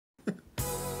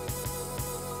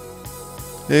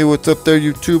Hey, what's up there,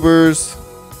 YouTubers?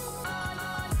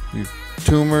 You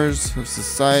tumors of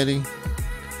society.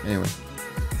 Anyway.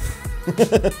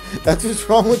 That's what's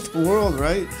wrong with the world,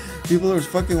 right? People are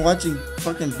fucking watching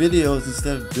fucking videos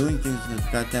instead of doing things for their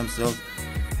goddamn selves.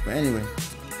 But anyway,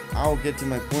 I'll get to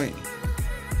my point.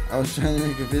 I was trying to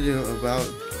make a video about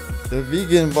the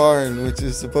vegan barn, which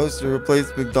is supposed to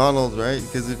replace McDonald's, right?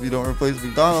 Because if you don't replace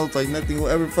McDonald's, like, nothing will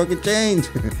ever fucking change.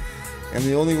 And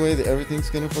the only way that everything's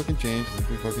gonna fucking change is if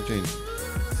we fucking change.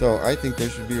 So I think there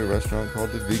should be a restaurant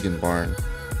called the Vegan Barn,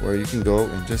 where you can go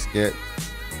and just get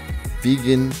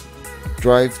vegan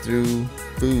drive-through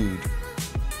food,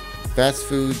 fast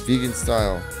food, vegan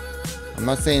style. I'm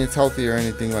not saying it's healthy or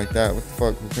anything like that. What the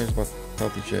fuck? Who cares about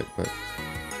healthy shit? But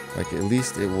like, at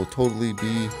least it will totally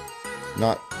be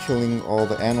not killing all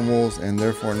the animals and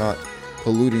therefore not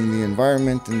polluting the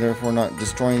environment and therefore not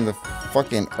destroying the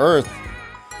fucking earth.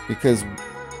 Because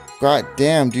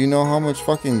goddamn, do you know how much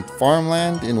fucking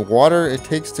farmland and water it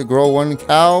takes to grow one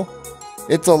cow?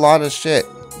 It's a lot of shit.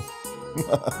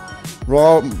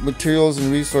 Raw materials and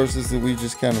resources that we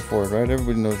just can't afford, right?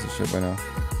 Everybody knows this shit by now.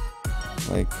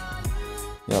 Like,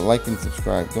 yeah, like and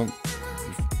subscribe. Don't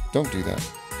do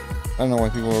that. I don't know why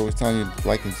people are always telling you to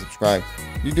like and subscribe.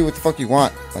 You do what the fuck you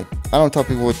want. Like, I don't tell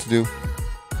people what to do.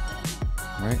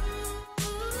 Right?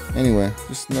 Anyway,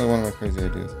 just another one of my crazy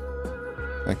ideas.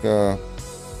 Like,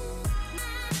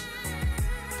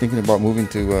 thinking about moving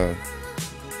to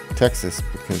Texas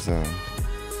because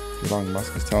Elon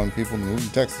Musk is telling people to move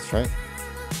to Texas, right?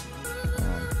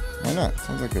 Why not?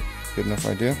 Sounds like a good enough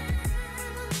idea.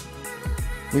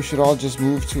 We should all just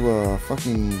move to a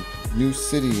fucking new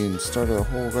city and start a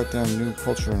whole goddamn new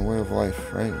culture and way of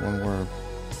life, right? One where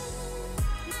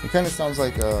it kind of sounds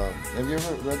like. Have you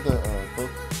ever read the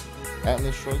book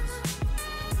Atlas Shrugged?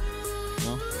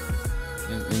 No.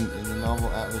 In the novel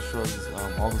Atlas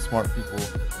Shrugged, all the smart people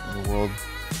in the world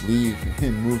leave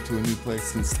and move to a new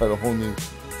place and start a whole new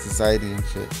society and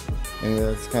shit. And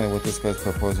that's kind of what this guy's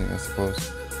proposing, I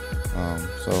suppose.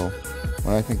 So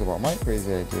when I think about my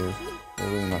crazy ideas, they're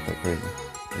really not that crazy.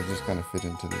 They just kind of fit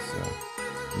into this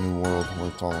new world where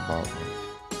it's all about.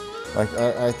 Like,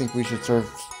 I think we should serve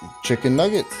chicken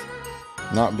nuggets,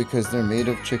 not because they're made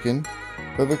of chicken,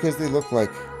 but because they look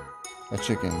like a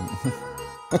chicken.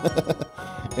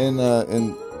 And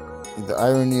the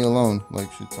irony alone,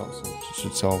 like,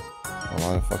 should sell a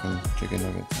lot of fucking chicken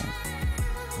nuggets.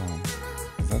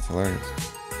 That's hilarious.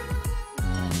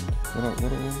 And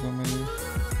what was on the menu?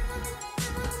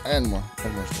 And more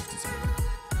stuff to say.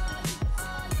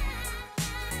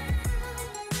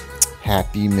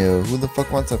 Happy Meal. Who the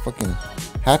fuck wants a fucking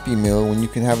Happy Meal when you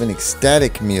can have an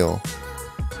ecstatic meal?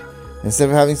 Instead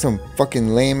of having some fucking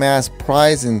lame ass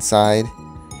prize inside,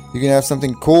 you can have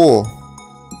something cool.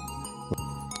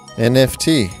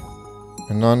 NFT,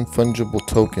 a non-fungible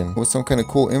token with some kind of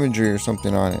cool imagery or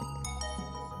something on it.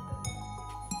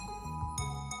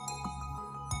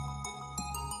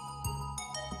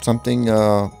 Something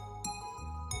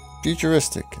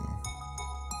futuristic and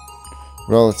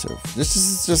relative. This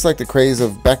is just like the craze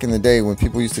of back in the day when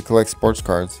people used to collect sports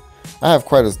cards. I have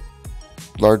quite a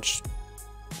large,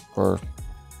 or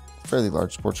fairly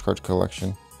large, sports card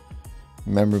collection.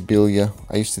 Memorabilia.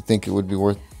 I used to think it would be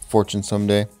worth a fortune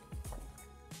someday.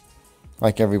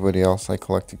 Like everybody else, I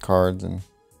collected cards, and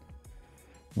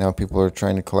now people are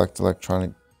trying to collect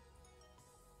electronic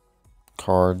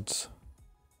cards.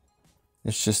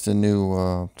 It's just a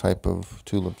new type of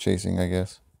tulip chasing, I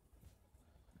guess.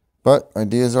 But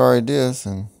ideas are ideas,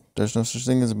 and there's no such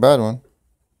thing as a bad one.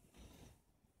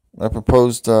 I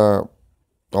proposed a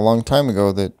long time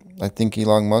ago that I think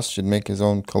Elon Musk should make his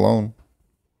own cologne.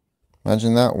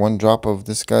 Imagine that, one drop of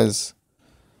this guy's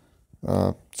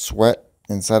sweat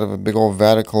inside of a big old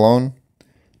vat of cologne,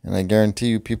 and I guarantee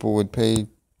you people would pay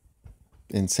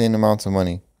insane amounts of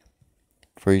money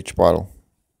for each bottle.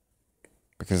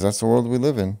 Because that's the world we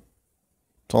live in.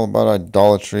 It's all about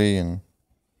idolatry, and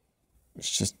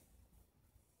it's just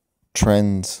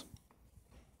trends.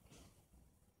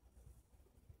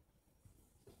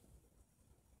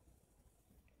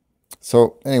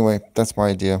 So anyway, that's my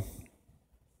idea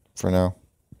for now.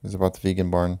 It's about the vegan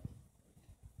barn.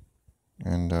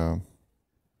 And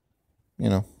you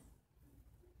know,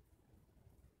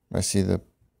 I see the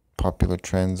popular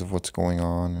trends of what's going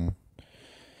on, and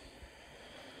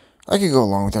I could go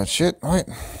along with that shit, right?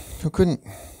 Who couldn't?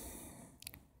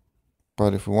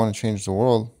 But if we want to change the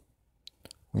world,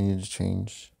 we need to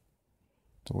change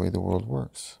the way the world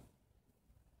works.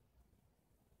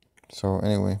 So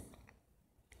anyway,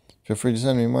 feel free to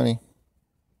send me money.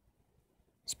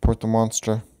 Support the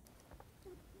monster.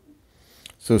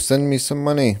 So send me some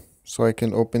money. so I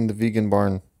can open the vegan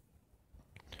barn.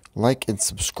 Like and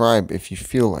subscribe if you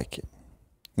feel like it.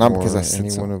 Not because I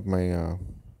said so. Any one of my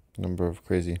number of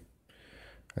crazy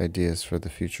ideas for the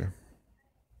future.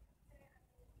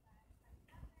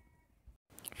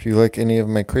 If you like any of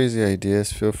my crazy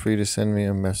ideas, feel free to send me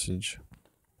a message.